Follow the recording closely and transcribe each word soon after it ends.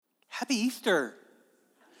Happy Easter.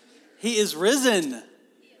 He is risen.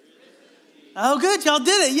 Oh, good. Y'all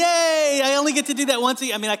did it. Yay. I only get to do that once a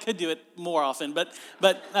year. I mean, I could do it more often, but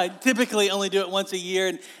I typically only do it once a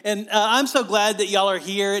year. And I'm so glad that y'all are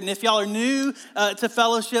here. And if y'all are new to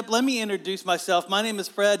fellowship, let me introduce myself. My name is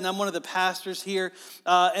Fred, and I'm one of the pastors here.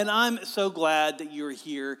 And I'm so glad that you're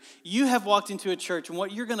here. You have walked into a church, and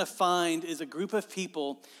what you're going to find is a group of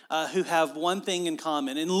people who have one thing in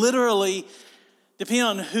common. And literally, depending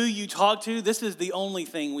on who you talk to, this is the only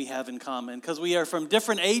thing we have in common because we are from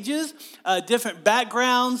different ages, different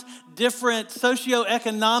backgrounds, different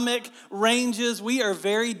socioeconomic ranges. We are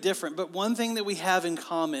very different, but one thing that we have in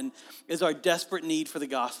common is our desperate need for the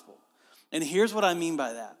gospel. And here's what I mean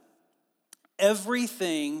by that.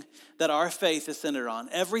 Everything that our faith is centered on,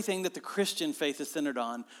 everything that the Christian faith is centered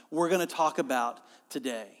on, we're going to talk about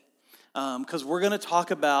today. Because we're going to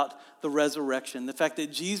talk about the resurrection, the fact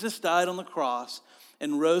that Jesus died on the cross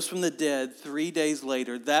and rose from the dead 3 days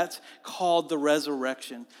later. That's called the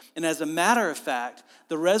resurrection. And as a matter of fact,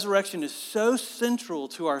 the resurrection is so central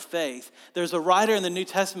to our faith. There's a writer in the New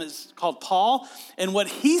Testament called Paul, and what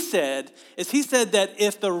he said is he said that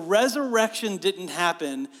if the resurrection didn't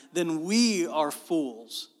happen, then we are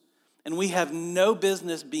fools, and we have no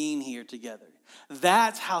business being here together.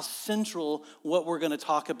 That's how central what we're going to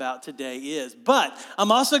talk about today is. But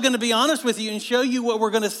I'm also going to be honest with you and show you what we're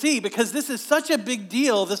going to see, because this is such a big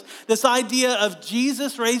deal, this idea of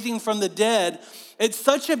Jesus raising from the dead. It's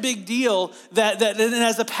such a big deal that and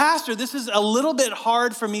as a pastor, this is a little bit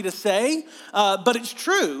hard for me to say, but it's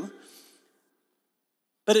true.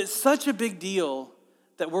 But it's such a big deal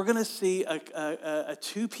that we're going to see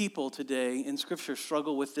two people today in Scripture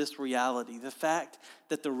struggle with this reality, the fact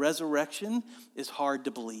that the resurrection is hard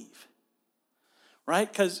to believe,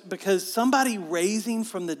 right? Because somebody raising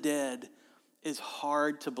from the dead is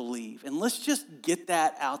hard to believe. And let's just get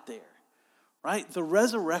that out there, right? The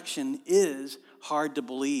resurrection is hard to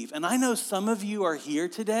believe. And I know some of you are here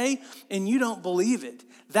today and you don't believe it.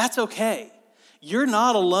 That's okay. You're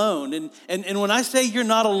not alone. And when I say you're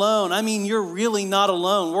not alone, I mean you're really not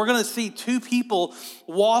alone. We're going to see two people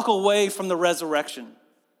walk away from the resurrection.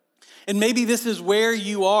 And maybe this is where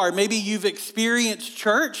you are. Maybe you've experienced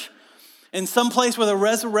church in some place where the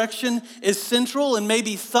resurrection is central, and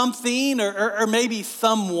maybe something or maybe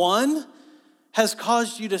someone has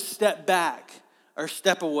caused you to step back or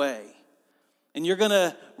step away. And you're going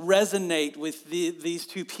to resonate with these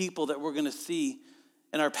two people that we're going to see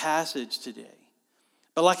in our passage today.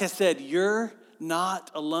 But like I said, you're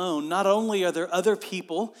not alone. Not only are there other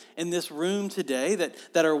people in this room today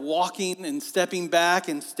that are walking and stepping back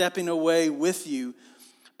and stepping away with you,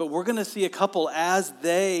 but we're going to see a couple as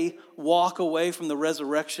they walk away from the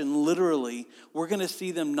resurrection, literally, we're going to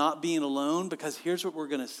see them not being alone, because here's what we're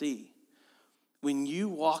going to see. When you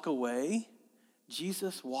walk away,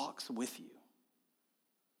 Jesus walks with you.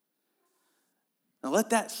 Now let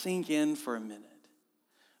that sink in for a minute.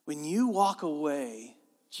 When you walk away,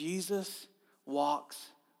 Jesus walks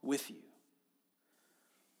with you.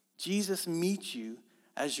 Jesus meets you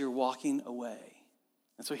as you're walking away.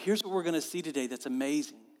 And so here's what we're going to see today that's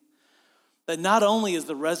amazing. That not only is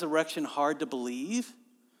the resurrection hard to believe,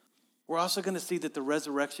 we're also going to see that the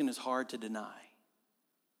resurrection is hard to deny.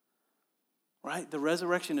 Right? The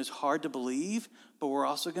resurrection is hard to believe, but we're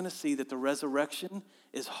also going to see that the resurrection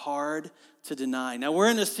is hard to deny. Now, we're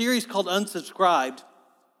in a series called Unsubscribed.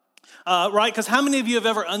 Right? Because how many of you have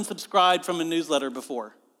ever unsubscribed from a newsletter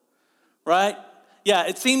before? Right? Yeah,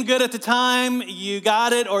 it seemed good at the time, you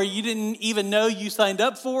got it, or you didn't even know you signed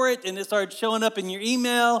up for it, and it started showing up in your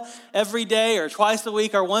email every day or twice a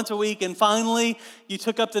week or once a week, and finally you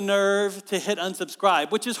took up the nerve to hit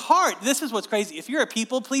unsubscribe, which is hard. This is what's crazy. If you're a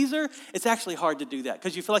people pleaser, it's actually hard to do that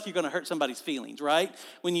because you feel like you're going to hurt somebody's feelings, right?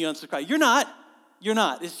 When you unsubscribe. You're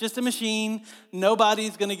not. It's just a machine.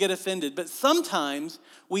 Nobody's going to get offended. But sometimes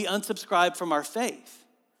we unsubscribe from our faith,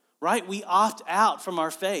 right? We opt out from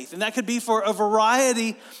our faith. And that could be for a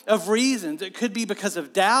variety of reasons. It could be because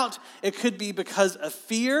of doubt. It could be because of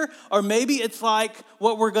fear. Or maybe it's like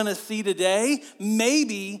what we're going to see today.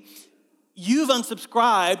 Maybe you've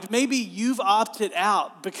unsubscribed. Maybe you've opted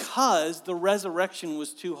out because the resurrection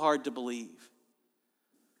was too hard to believe.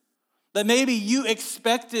 That maybe you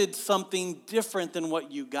expected something different than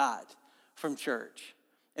what you got from church.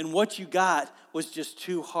 And what you got was just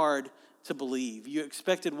too hard to believe. You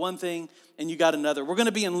expected one thing and you got another. We're going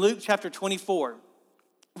to be in Luke chapter 24.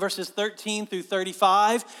 verses 13 through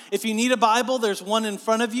 35. If you need a Bible, there's one in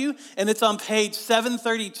front of you, and it's on page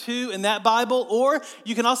 732 in that Bible, or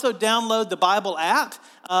you can also download the Bible app,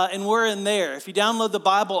 and we're in there. If you download the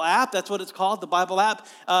Bible app, that's what it's called, the Bible app,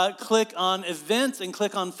 click on events and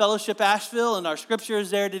click on Fellowship Asheville, and our scripture is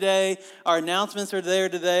there today. Our announcements are there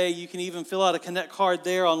today. You can even fill out a Connect card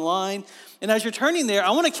there online. And as you're turning there,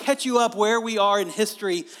 I want to catch you up where we are in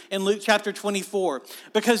history in Luke chapter 24,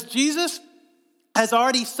 because Jesus has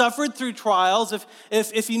already suffered through trials.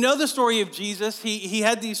 If you know the story of Jesus, he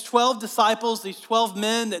had these 12 disciples, these 12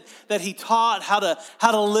 men that he taught how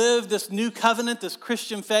to live this new covenant, this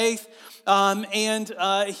Christian faith. And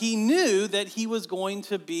he knew that he was going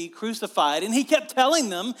to be crucified. And he kept telling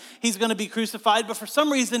them he's going to be crucified, but for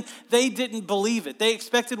some reason, they didn't believe it. They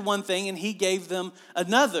expected one thing, and he gave them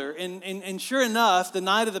another. And sure enough, the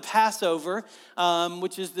night of the Passover,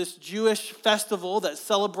 which is this Jewish festival that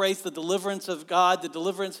celebrates the deliverance of God, the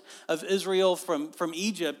deliverance of Israel from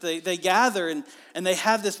Egypt, they gather and they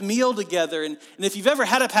have this meal together. And if you've ever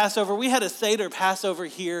had a Passover, we had a Seder Passover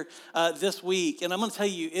here this week. And I'm going to tell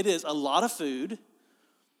you, it is a lot of food.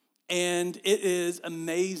 And it is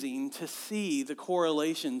amazing to see the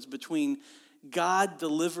correlations between God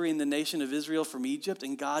delivering the nation of Israel from Egypt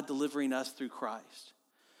and God delivering us through Christ.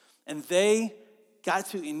 And they got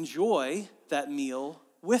to enjoy that meal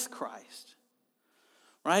with Christ.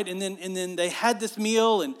 Right? And then they had this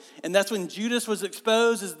meal, and that's when Judas was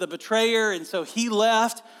exposed as the betrayer, and so he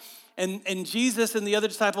left. And Jesus and the other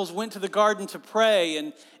disciples went to the garden to pray,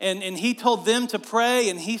 and he told them to pray,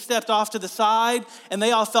 and he stepped off to the side, and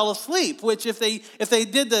they all fell asleep, which if they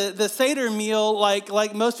did the Seder meal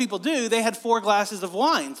like most people do, they had 4 glasses of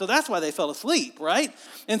wine. So that's why they fell asleep, right?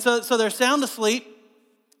 And so they're sound asleep.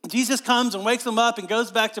 Jesus comes and wakes them up and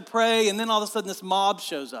goes back to pray, and then all of a sudden this mob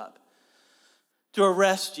shows up to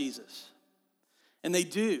arrest Jesus. And they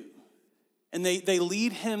do. And they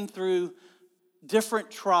lead him through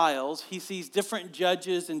different trials. He sees different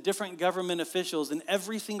judges and different government officials, and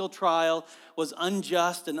every single trial was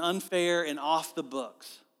unjust and unfair and off the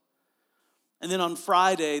books. And then on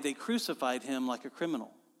Friday, they crucified him like a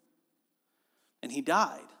criminal. And he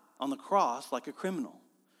died on the cross like a criminal,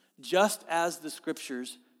 just as the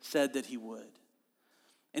scriptures said that he would.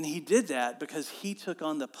 And he did that because he took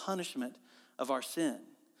on the punishment of our sin.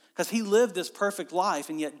 Because he lived this perfect life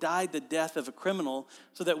and yet died the death of a criminal,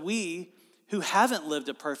 so that we who haven't lived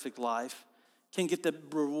a perfect life can get the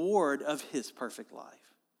reward of his perfect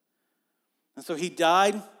life. And so he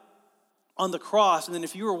died on the cross, and then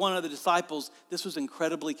if you were one of the disciples, this was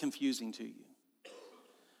incredibly confusing to you.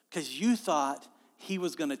 Because you thought he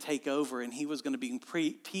was going to take over, and he was going to be in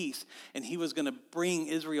peace, and he was going to bring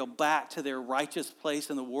Israel back to their righteous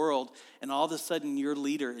place in the world, and all of a sudden your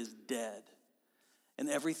leader is dead. And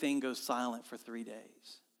everything goes silent for 3 days.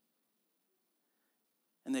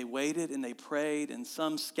 And they waited and they prayed, and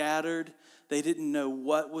some scattered. They didn't know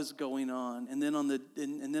what was going on. And then on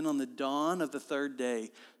the dawn of the 3rd day,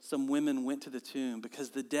 some women went to the tomb, because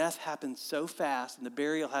the death happened so fast and the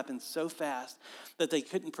burial happened so fast that they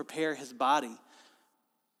couldn't prepare his body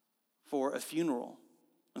for a funeral.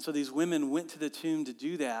 And so these women went to the tomb to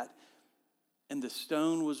do that, and the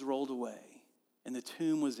stone was rolled away, and the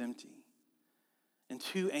tomb was empty. And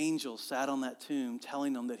 2 angels sat on that tomb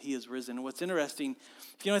telling them that he is risen. And what's interesting,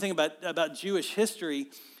 if you know anything about Jewish history,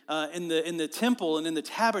 in the temple and in the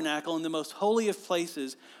tabernacle, in the most holy of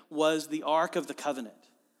places, was the Ark of the Covenant.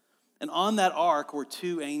 And on that ark were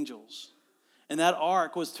 2 angels. And that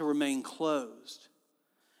ark was to remain closed.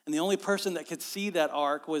 And the only person that could see that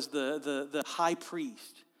ark was the high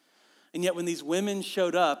priest. And yet when these women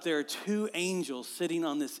showed up, there are 2 angels sitting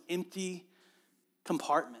on this empty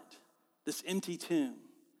compartment, this empty tomb,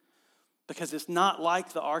 because it's not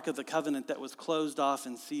like the Ark of the Covenant that was closed off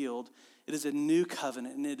and sealed. It is a new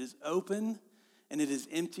covenant, and it is open, and it is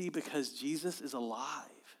empty because Jesus is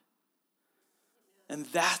alive. And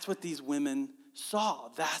that's what these women saw.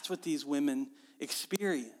 That's what these women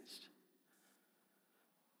experienced.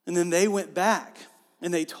 And then they went back,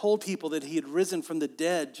 and they told people that he had risen from the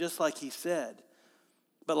dead, just like he said.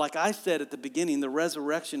 But like I said at the beginning, the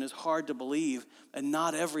resurrection is hard to believe, and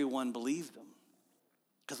not everyone believed them.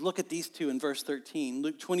 Because look at these 2 in verse 13.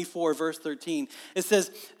 Luke 24, verse 13. It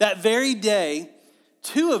says, that very day,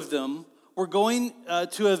 2 of them were going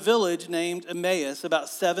to a village named Emmaus, about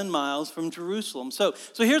 7 miles from Jerusalem. So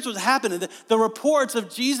here's what's happening. The reports of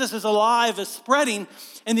Jesus is alive is spreading,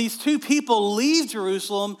 and these 2 people leave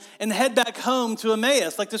Jerusalem and head back home to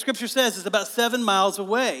Emmaus. Like the scripture says, it's about 7 miles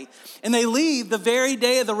away. And they leave the very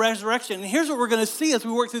day of the resurrection. And here's what we're going to see as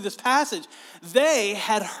we work through this passage. They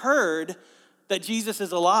had heard that Jesus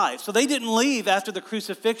is alive. So they didn't leave after the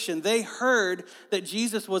crucifixion. They heard that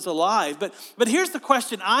Jesus was alive. But here's the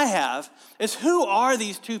question I have is, who are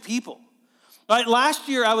these two people? Right? Last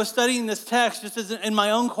year I was studying this text just as in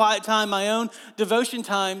my own quiet time, my own devotion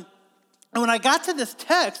time. And when I got to this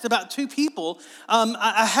text about two people,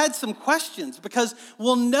 I had some questions, because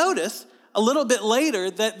we'll notice a little bit later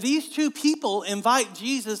that these two people invite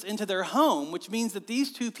Jesus into their home, which means that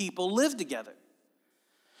these two people live together.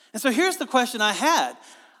 And so here's the question I had.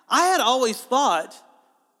 I had always thought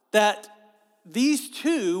that these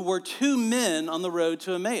two were two men on the road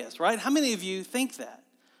to Emmaus, right? How many of you think that?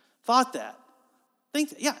 Thought that? Think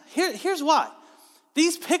that? Yeah, here's why.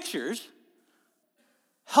 These pictures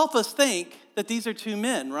help us think that these are two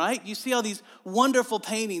men, right? You see all these wonderful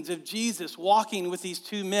paintings of Jesus walking with these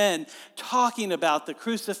two men, talking about the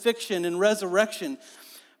crucifixion and resurrection.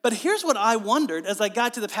 But here's what I wondered as I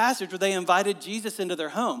got to the passage where they invited Jesus into their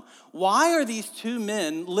home. Why are these two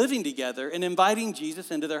men living together and inviting Jesus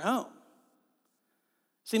into their home?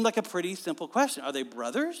 Seemed like a pretty simple question. Are they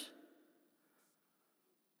brothers?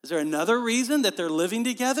 Is there another reason that they're living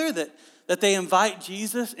together, that they invite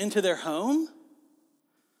Jesus into their home?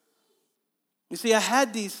 You see, I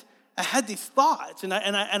had these thoughts, and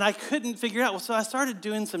I couldn't figure out. Well, so I started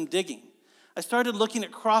doing some digging. I started looking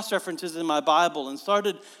at cross-references in my Bible and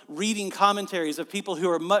started reading commentaries of people who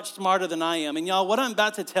are much smarter than I am. And y'all, what I'm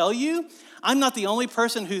about to tell you, I'm not the only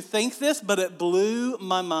person who thinks this, but it blew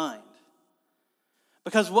my mind.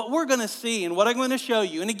 Because what we're going to see and what I'm going to show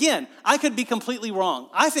you, and again, I could be completely wrong.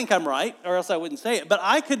 I think I'm right, or else I wouldn't say it, but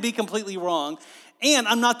I could be completely wrong. And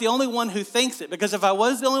I'm not the only one who thinks it, because if I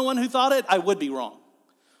was the only one who thought it, I would be wrong,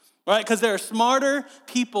 right? Because there are smarter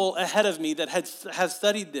people ahead of me that have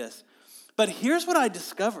studied this. But here's what I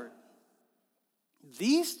discovered.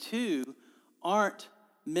 These two aren't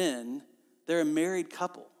men. They're a married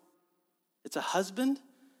couple. It's a husband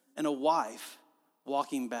and a wife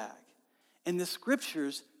walking back. And the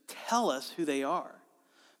scriptures tell us who they are.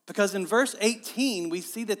 Because in verse 18, we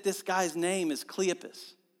see that this guy's name is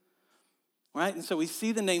Cleopas. Right? And so we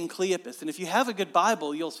see the name Cleopas. And if you have a good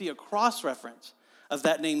Bible, you'll see a cross-reference of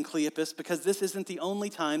that name Cleopas, because this isn't the only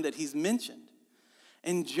time that he's mentioned.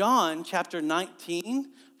 In John chapter 19,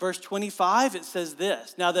 verse 25, it says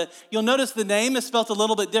this. Now, you'll notice the name is spelt a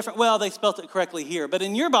little bit different. Well, they spelt it correctly here. But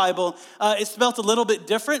in your Bible, it's spelt a little bit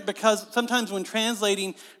different, because sometimes when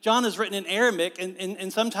translating, John is written in Aramaic,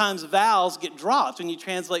 and sometimes vowels get dropped when you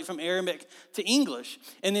translate from Aramaic to English.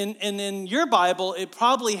 And in your Bible, it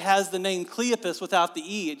probably has the name Cleopas without the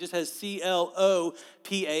E. It just has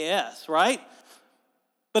Clopas, right?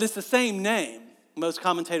 But it's the same name, most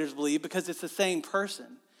commentators believe, because it's the same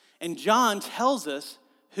person. And John tells us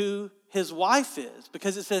who his wife is,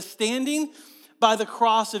 because it says, standing by the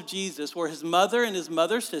cross of Jesus were his mother and his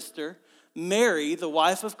mother's sister, Mary, the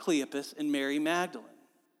wife of Cleopas, and Mary Magdalene.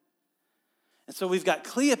 And so we've got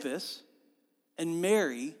Cleopas and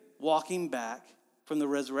Mary walking back from the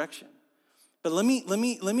resurrection. But let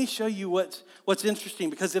me show you what's interesting,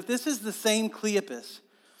 because if this is the same Cleopas,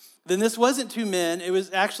 then this wasn't two men. It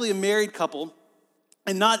was actually a married couple.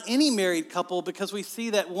 And not any married couple, because we see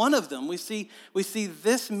that one of them, we see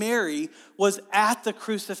this Mary was at the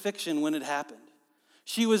crucifixion when it happened.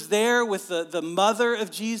 She was there with the mother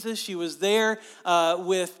of Jesus. She was there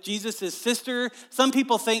with Jesus' sister. Some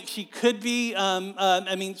people think she could be,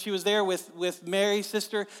 she was there with Mary's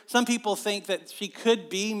sister. Some people think that she could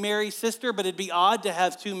be Mary's sister, but it'd be odd to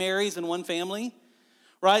have two Marys in one family,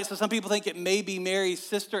 right? So some people think it may be Mary's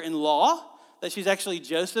sister-in-law, that she's actually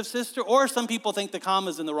Joseph's sister, or some people think the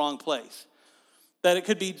comma's in the wrong place. That it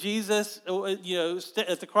could be Jesus,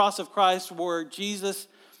 at the cross of Christ were Jesus,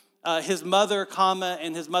 his mother, comma,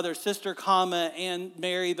 and his mother's sister, comma, and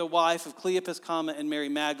Mary, the wife of Cleopas, comma, and Mary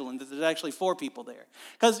Magdalene. That there's actually four people there.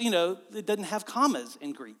 Because, it doesn't have commas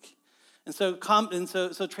in Greek. And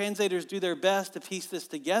so translators do their best to piece this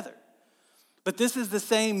together. But this is the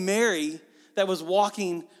same Mary that was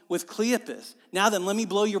walking with Cleopas. Now then, let me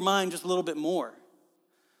blow your mind just a little bit more.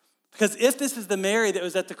 Because if this is the Mary that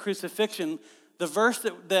was at the crucifixion, the verse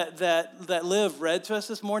that Liv read to us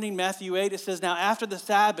this morning, Matthew 8, it says, now after the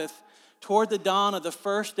Sabbath, toward the dawn of the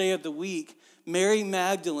first day of the week, Mary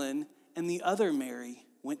Magdalene and the other Mary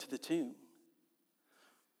went to the tomb.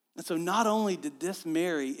 And so not only did this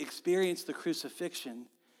Mary experience the crucifixion,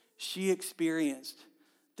 she experienced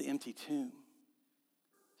the empty tomb.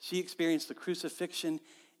 She experienced the crucifixion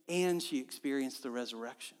and she experienced the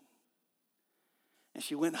resurrection. And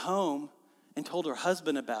she went home and told her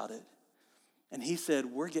husband about it. And he said,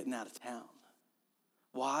 we're getting out of town.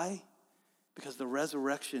 Why? Because the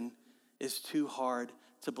resurrection is too hard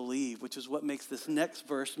to believe, which is what makes this next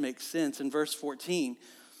verse make sense. In verse 14,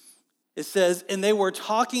 it says, and they were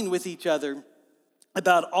talking with each other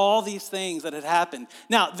about all these things that had happened.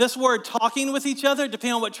 Now, this word talking with each other,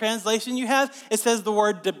 depending on what translation you have, it says the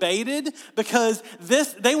word debated, because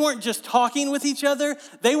they weren't just talking with each other,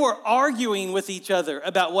 they were arguing with each other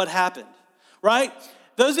about what happened, right?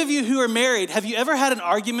 Those of you who are married, have you ever had an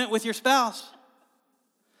argument with your spouse?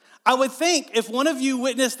 I would think if one of you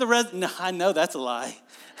witnessed no, I know that's a lie.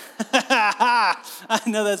 I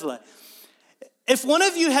know that's a lie. If one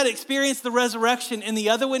of you had experienced the resurrection and the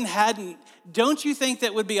other one hadn't, don't you think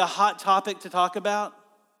that would be a hot topic to talk about?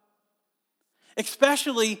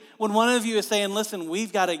 Especially when one of you is saying, listen,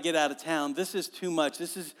 we've got to get out of town. This is too much.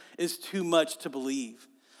 This is too much to believe.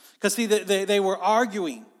 Because see, they were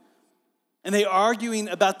arguing. And they were arguing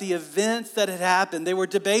about the events that had happened. They were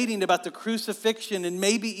debating about the crucifixion and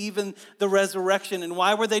maybe even the resurrection. And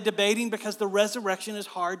why were they debating? Because the resurrection is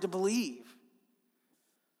hard to believe.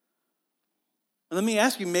 And let me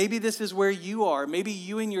ask you, maybe this is where you are. Maybe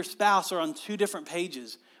you and your spouse are on two different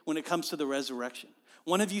pages when it comes to the resurrection.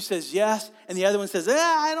 One of you says yes, and the other one says,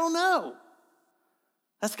 I don't know.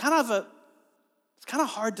 It's kind of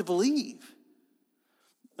hard to believe.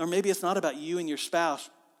 Or maybe it's not about you and your spouse.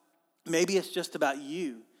 Maybe it's just about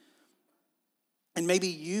you. And maybe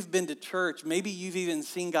you've been to church. Maybe you've even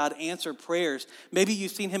seen God answer prayers. Maybe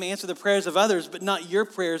you've seen him answer the prayers of others, but not your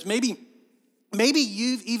prayers. Maybe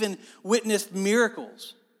you've even witnessed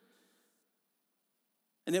miracles.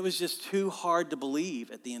 And it was just too hard to believe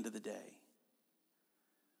at the end of the day.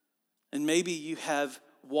 And maybe you have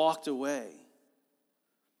walked away.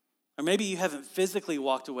 Or maybe you haven't physically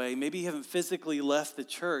walked away. Maybe you haven't physically left the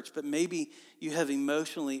church, but maybe you have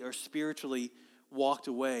emotionally or spiritually walked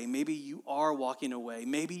away. Maybe you are walking away.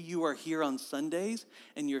 Maybe you are here on Sundays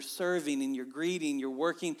and you're serving and you're greeting, you're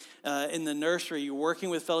working in the nursery, you're working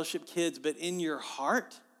with Fellowship Kids, but in your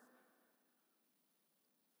heart,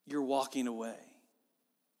 you're walking away.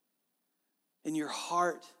 In your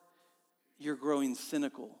heart, you're growing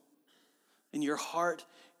cynical. In your heart,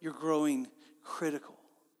 you're growing critical.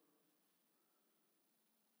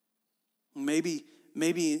 Maybe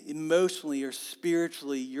emotionally or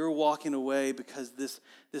spiritually, you're walking away because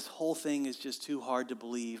this whole thing is just too hard to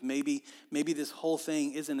believe. Maybe this whole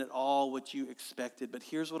thing isn't at all what you expected. But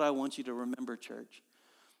here's what I want you to remember, church.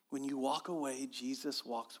 When you walk away, Jesus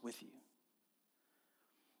walks with you.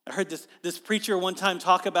 I heard this preacher one time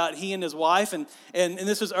talk about he and his wife, and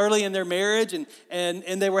this was early in their marriage,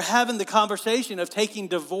 and they were having the conversation of taking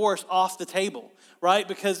divorce off the table, right?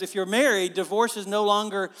 Because if you're married, divorce is no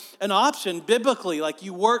longer an option biblically. Like,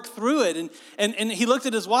 you work through it. And he looked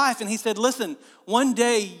at his wife and he said, listen, one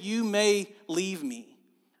day you may leave me,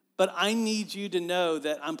 but I need you to know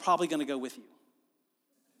that I'm probably going to go with you.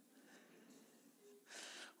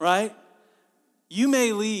 Right? You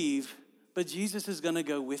may leave, but Jesus is going to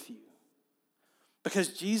go with you. Because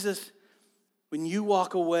Jesus, when you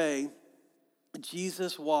walk away,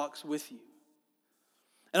 Jesus walks with you.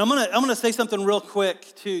 And I'm gonna say something real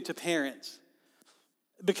quick too to parents.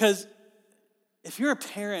 Because if you're a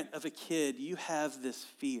parent of a kid, you have this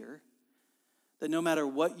fear that no matter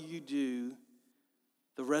what you do,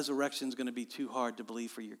 the resurrection is going to be too hard to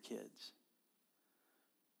believe for your kids.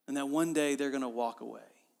 And that one day they're going to walk away.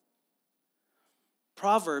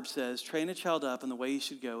 Proverb says, train a child up in the way he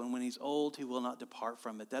should go, and when he's old, he will not depart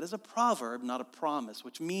from it. That is a proverb, not a promise,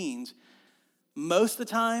 which means most of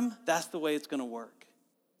the time, that's the way it's going to work.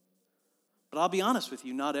 But I'll be honest with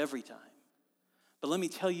you, not every time. But let me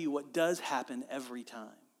tell you what does happen every time.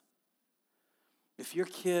 If your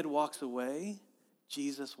kid walks away,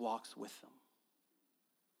 Jesus walks with them.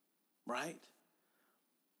 Right?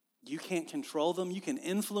 You can't control them. You can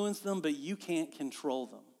influence them, but you can't control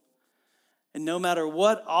them. And no matter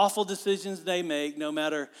what awful decisions they make, no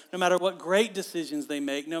matter what great decisions they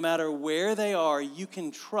make, no matter where they are, you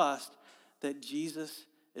can trust that Jesus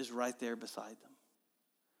is right there beside them.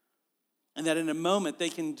 And that in a moment they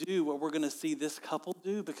can do what we're going to see this couple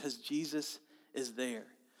do because Jesus is there.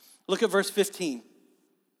 Look at verse 15.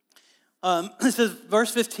 It says,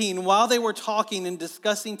 verse 15, while they were talking and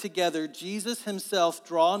discussing together, Jesus himself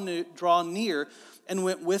draw near and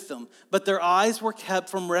went with them. But their eyes were kept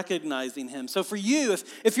from recognizing him. So for you,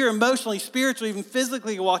 if you're emotionally, spiritually, even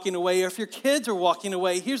physically walking away, or if your kids are walking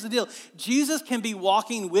away, here's the deal. Jesus can be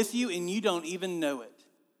walking with you and you don't even know it.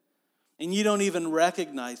 And you don't even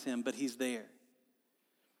recognize him, but he's there.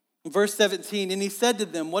 Verse 17, and he said to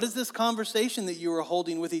them, what is this conversation that you are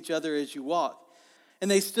holding with each other as you walk? And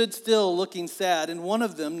they stood still looking sad. And one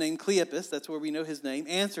of them, named Cleopas, that's where we know his name,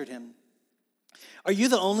 answered him. Are you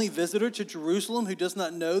the only visitor to Jerusalem who does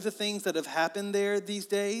not know the things that have happened there these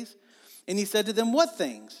days? And he said to them, what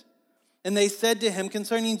things? And they said to him,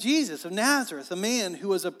 concerning Jesus of Nazareth, a man who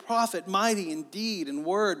was a prophet, mighty in deed and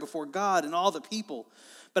word before God and all the people.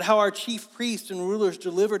 But how our chief priests and rulers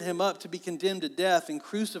delivered him up to be condemned to death and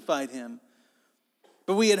crucified him.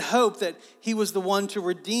 But we had hoped that he was the one to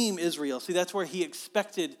redeem Israel. See, that's where he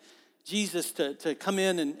expected Jesus to come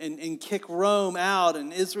in and kick Rome out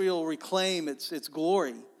and Israel reclaim its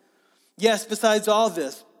glory. Yes, besides all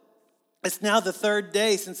this, it's now the third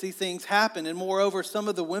day since these things happened, and moreover, some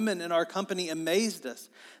of the women in our company amazed us.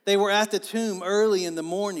 They were at the tomb early in the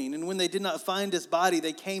morning, and when they did not find his body,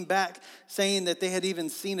 they came back saying that they had even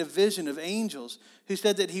seen a vision of angels who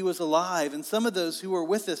said that he was alive. And some of those who were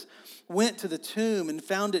with us went to the tomb and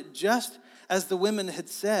found it just as the women had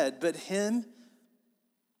said, but him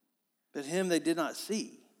they did not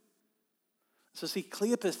see. So see,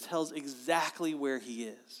 Cleopas tells exactly where he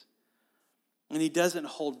is, and he doesn't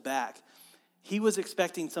hold back. He was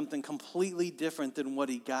expecting something completely different than what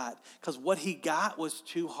he got, because what he got was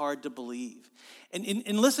too hard to believe.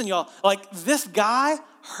 And listen, y'all, like this guy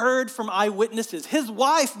heard from eyewitnesses. His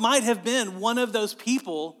wife might have been one of those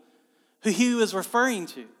people who he was referring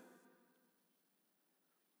to,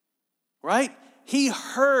 right? He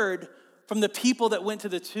heard from the people that went to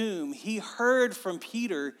the tomb. He heard from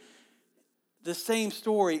Peter the same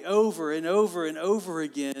story over and over and over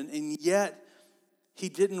again, and yet he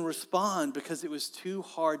didn't respond because it was too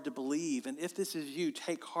hard to believe. And if this is you,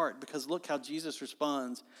 take heart, because look how Jesus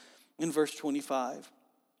responds in verse 25.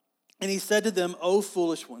 And he said to them, O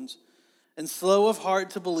foolish ones, and slow of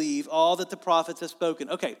heart to believe all that the prophets have spoken.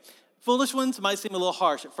 Okay, foolish ones might seem a little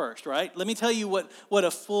harsh at first, right? Let me tell you what a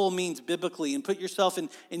fool means biblically, and put yourself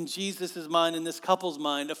in Jesus' mind, in this couple's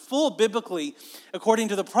mind. A fool biblically, according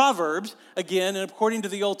to the Proverbs, again, and according to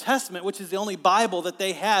the Old Testament, which is the only Bible that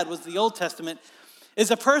they had was the Old Testament, is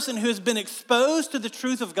a person who has been exposed to the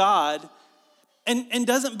truth of God and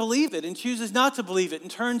doesn't believe it and chooses not to believe it and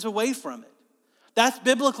turns away from it. That's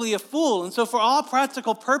biblically a fool. And so for all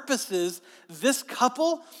practical purposes, this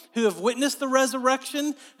couple who have witnessed the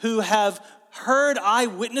resurrection, who have heard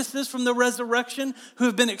eyewitnesses from the resurrection, who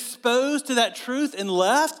have been exposed to that truth and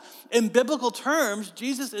left, in biblical terms,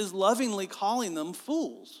 Jesus is lovingly calling them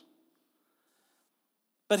fools.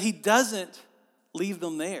 But he doesn't leave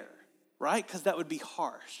them there, right? Because that would be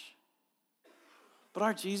harsh. But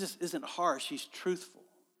our Jesus isn't harsh, he's truthful.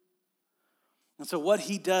 And so what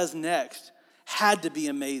he does next had to be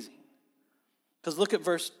amazing. Because look at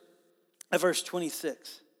verse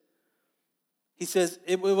 26. He says,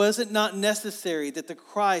 it wasn't not necessary that the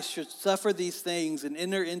Christ should suffer these things and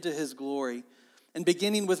enter into his glory. And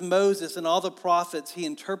beginning with Moses and all the prophets, he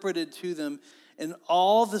interpreted to them in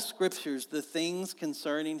all the scriptures the things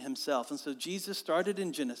concerning himself. And so Jesus started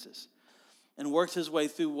in Genesis and worked his way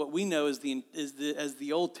through what we know as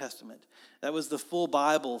the Old Testament. That was the full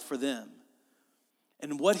Bible for them.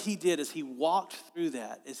 And what he did is he walked through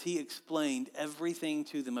that as he explained everything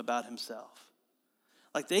to them about himself.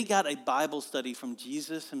 Like they got a Bible study from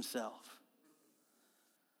Jesus himself.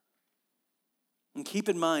 And keep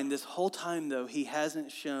in mind, this whole time though, he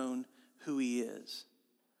hasn't shown who he is.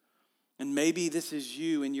 And maybe this is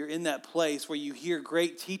you, and you're in that place where you hear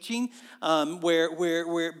great teaching,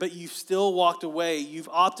 but you've still walked away. You've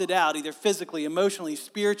opted out, either physically, emotionally,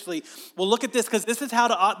 spiritually. Well, look at this, because this is how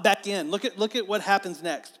to opt back in. Look at what happens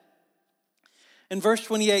next. In verse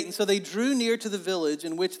 28, and so they drew near to the village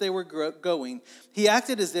in which they were going. He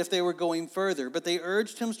acted as if they were going further, but they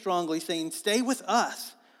urged him strongly, saying, "Stay with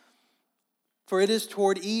us, for it is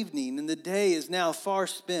toward evening, and the day is now far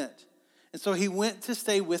spent." And so he went to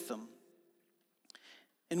stay with them.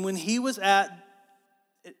 And when he was at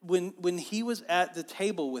the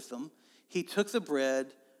table with them, he took the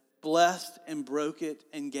bread, blessed and broke it,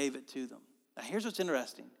 and gave it to them. Now here's what's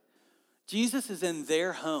interesting. Jesus is in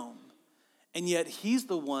their home, and yet he's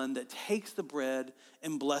the one that takes the bread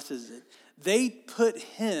and blesses it. They put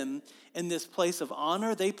him in this place of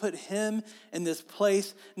honor. They put him in this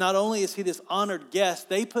place, not only is he this honored guest,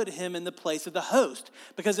 they put him in the place of the host.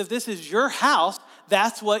 Because if this is your house,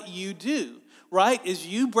 that's what you do. Right, is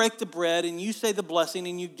you break the bread and you say the blessing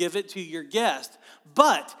and you give it to your guest.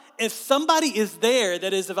 But if somebody is there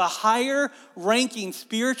that is of a higher ranking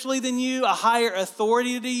spiritually than you, a higher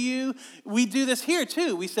authority to you, we do this here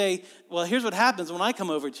too. We say, well, here's what happens when I come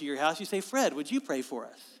over to your house. You say, Fred, would you pray for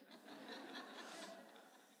us?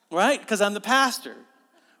 Right, because I'm the pastor.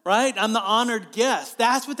 Right, I'm the honored guest.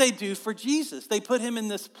 That's what they do for Jesus. They put him in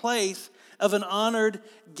this place of an honored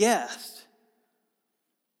guest.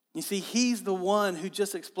 You see, he's the one who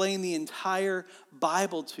just explained the entire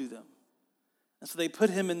Bible to them. And so they put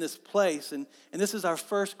him in this place, and this is our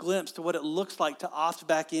first glimpse to what it looks like to opt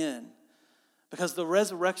back in. Because the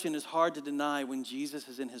resurrection is hard to deny when Jesus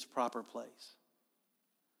is in his proper place.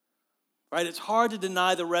 Right? It's hard to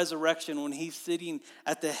deny the resurrection when he's sitting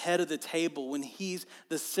at the head of the table, when he's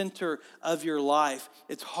the center of your life.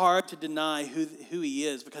 It's hard to deny who he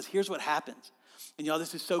is, because here's what happens. And y'all,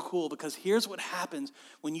 this is so cool, because here's what happens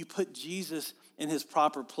when you put Jesus in his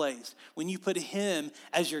proper place. When you put him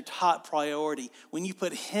as your top priority. When you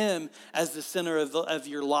put him as the center of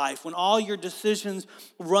your life. When all your decisions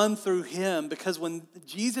run through him. Because when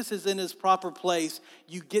Jesus is in his proper place,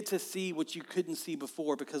 you get to see what you couldn't see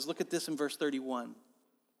before. Because look at this in verse 31.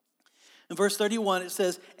 In verse 31, it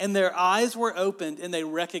says, and their eyes were opened and they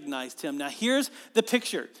recognized him. Now here's the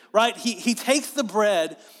picture, right? He takes the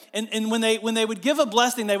bread, and when they would give a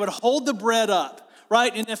blessing, they would hold the bread up,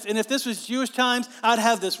 right? And if this was Jewish times, I'd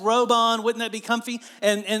have this robe on. Wouldn't that be comfy?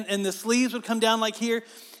 And the sleeves would come down like here.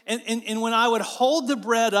 And when I would hold the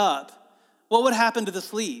bread up, what would happen to the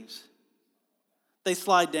sleeves? They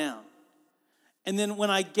slide down. And then when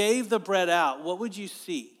I gave the bread out, what would you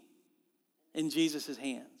see in Jesus'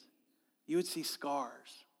 hands? You would see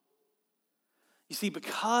scars. You see,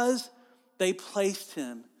 because they placed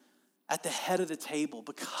him at the head of the table,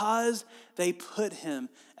 because they put him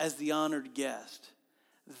as the honored guest,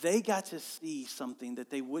 they got to see something that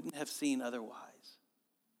they wouldn't have seen otherwise.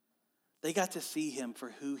 They got to see him for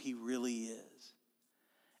who he really is.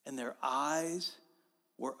 And their eyes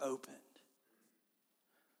were opened.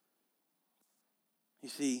 You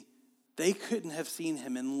see, they couldn't have seen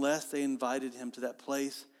him unless they invited him to that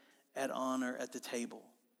place at honor at the table.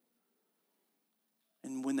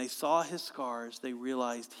 And when they saw his scars, they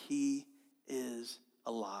realized he is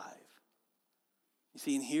alive. You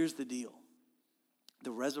see, and here's the deal.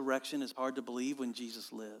 The resurrection is hard to believe when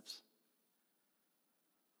Jesus lives.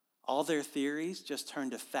 All their theories just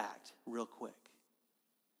turn to fact real quick.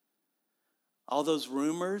 All those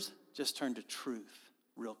rumors just turn to truth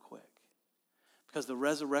real quick. Because the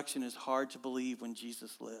resurrection is hard to believe when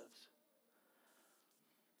Jesus lives.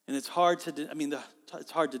 And it's hard to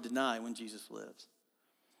deny when Jesus lives.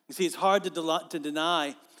 You see, it's hard to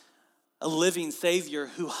deny a living Savior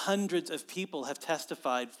who hundreds of people have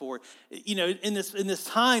testified for. You know, in this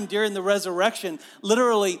time during the resurrection,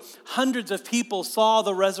 literally hundreds of people saw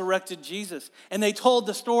the resurrected Jesus. And they told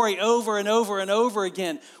the story over and over and over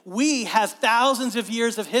again. We have thousands of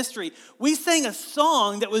years of history. We sang a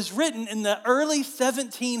song that was written in the early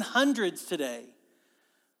 1700s today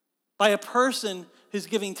by a person who's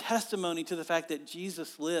giving testimony to the fact that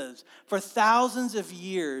Jesus lives. For thousands of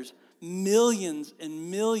years, millions and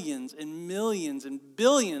millions and millions and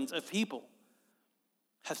billions of people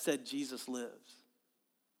have said Jesus lives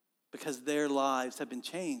because their lives have been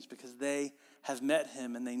changed, because they have met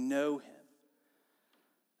him and they know him.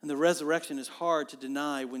 And the resurrection is hard to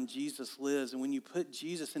deny when Jesus lives. And when you put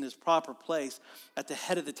Jesus in his proper place at the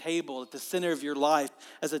head of the table, at the center of your life,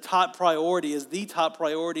 as a top priority, as the top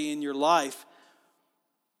priority in your life,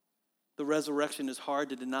 the resurrection is hard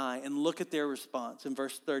to deny. And look at their response in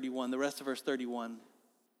verse 31, the rest of verse 31.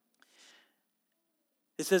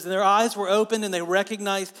 It says, and their eyes were opened and they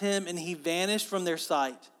recognized him and he vanished from their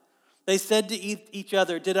sight. They said to each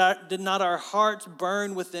other, did not our hearts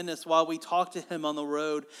burn within us while we talked to him on the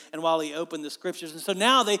road and while he opened the scriptures? And so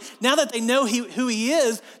now that they know who he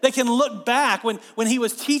is, they can look back when he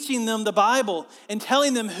was teaching them the Bible and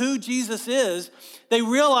telling them who Jesus is. They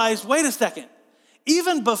realized, wait a second.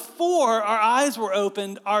 Even before our eyes were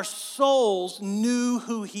opened, our souls knew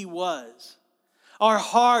who he was. Our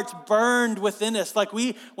hearts burned within us. Like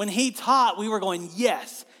when he taught, we were going,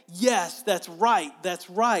 yes, that's right.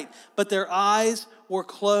 But their eyes were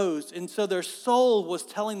closed. And so their soul was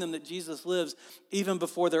telling them that Jesus lives even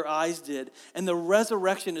before their eyes did. And the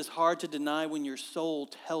resurrection is hard to deny when your soul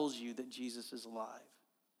tells you that Jesus is alive.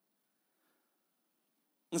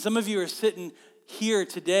 And some of you are sitting here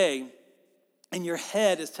today, and your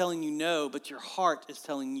head is telling you no, but your heart is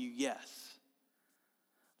telling you yes.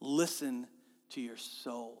 Listen to your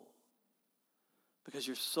soul. Because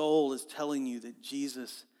your soul is telling you that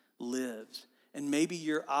Jesus lives. And maybe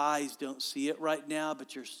your eyes don't see it right now,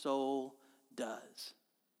 but your soul does.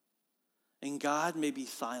 And God may be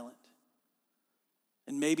silent.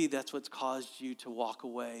 And maybe that's what's caused you to walk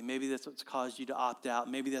away. Maybe that's what's caused you to opt out.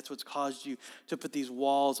 Maybe that's what's caused you to put these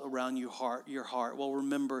walls around your heart. Well,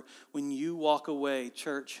 remember, when you walk away,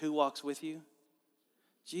 church, who walks with you?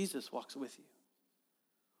 Jesus walks with you.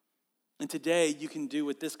 And today you can do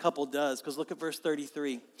what this couple does, because look at verse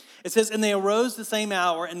 33. It says, "And they arose the same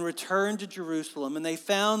hour and returned to Jerusalem, and they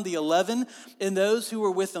found the 11 and those who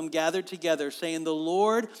were with them gathered together, saying, 'The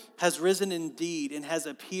Lord has risen indeed and has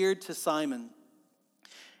appeared to Simon.'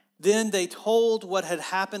 Then they told what had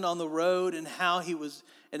happened on the road and how he was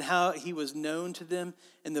known to them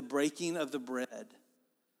in the breaking of the bread."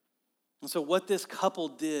 And so what this couple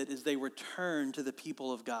did is they returned to the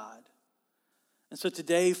people of God. And so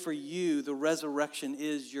today for you, the resurrection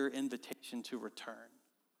is your invitation to return.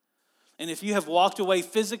 And if you have walked away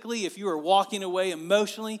physically, if you are walking away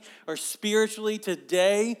emotionally or spiritually,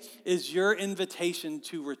 today is your invitation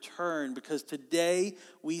to return, because today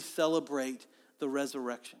we celebrate the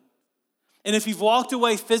resurrection. And if you've walked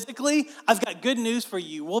away physically, I've got good news for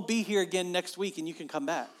you. We'll be here again next week and you can come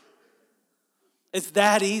back. It's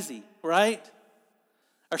that easy, right?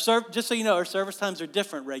 Just so you know, our service times are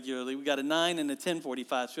different regularly. We got a 9 and a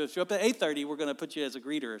 10:45. So if you're up at 8:30, we're going to put you as a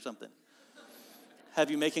greeter or something. Have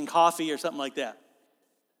you making coffee or something like that.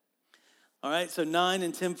 All right, so 9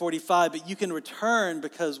 and 10:45, but you can return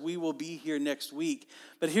because we will be here next week.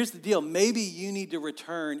 But here's the deal. Maybe you need to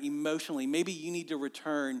return emotionally. Maybe you need to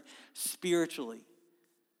return spiritually.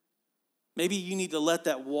 Maybe you need to let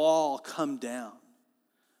that wall come down.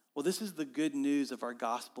 Well, this is the good news of our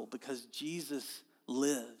gospel, because Jesus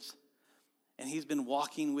lives, and he's been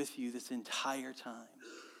walking with you this entire time.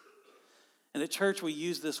 And at church, we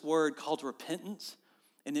use this word called repentance,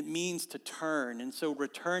 and it means to turn. And so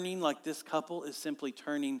returning, like this couple, is simply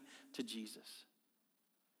turning to Jesus.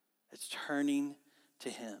 It's turning to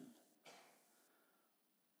him.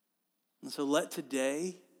 And so let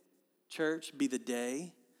today, church, be the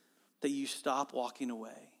day that you stop walking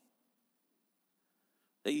away,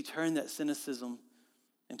 that you turn that cynicism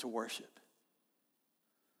into worship,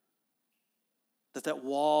 that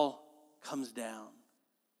wall comes down,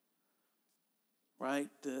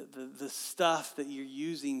 right? The stuff that you're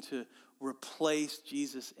using to replace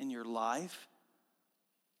Jesus in your life,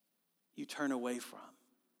 you turn away from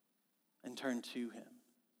and turn to him.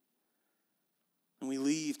 And we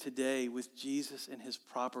leave today with Jesus in his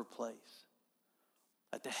proper place,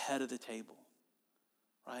 at the head of the table,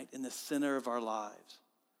 right? In the center of our lives,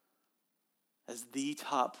 as the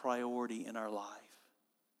top priority in our life.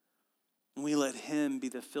 And we let him be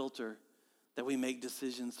the filter that we make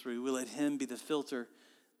decisions through. We let him be the filter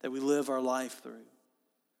that we live our life through,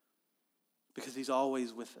 because he's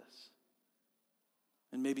always with us.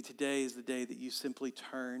 And maybe today is the day that you simply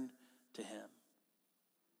turn to him,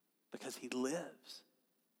 because he lives.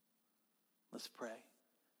 Let's pray.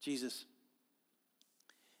 Jesus,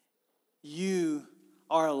 you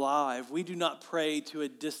are alive. We do not pray to a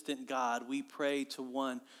distant God. We pray to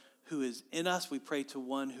one who is in us. We pray to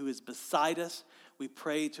one who is beside us. We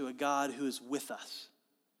pray to a God who is with us.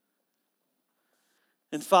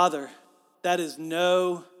 And Father, we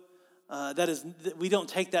don't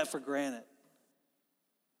take that for granted.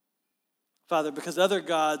 Father, because other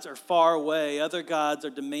gods are far away, other gods are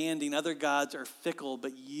demanding, other gods are fickle,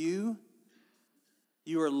 but you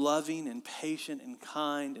are loving and patient and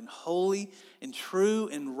kind and holy and true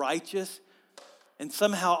and righteous. And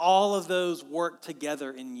somehow all of those work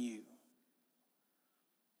together in you.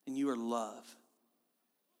 And you are love.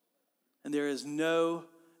 And there is no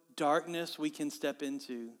darkness we can step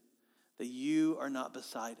into that you are not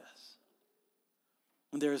beside us.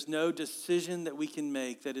 And there is no decision that we can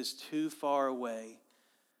make that is too far away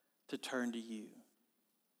to turn to you.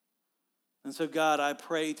 And so, God, I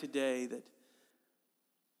pray today that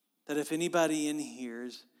if anybody in here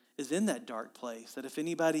is in that dark place, that if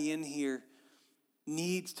anybody in here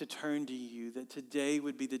needs to turn to you, that today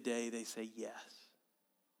would be the day they say yes.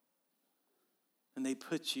 And they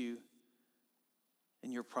put you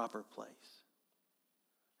in your proper place.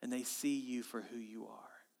 And they see you for who you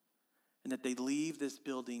are. And that they leave this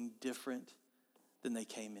building different than they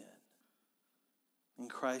came in. In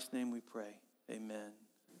Christ's name we pray. Amen.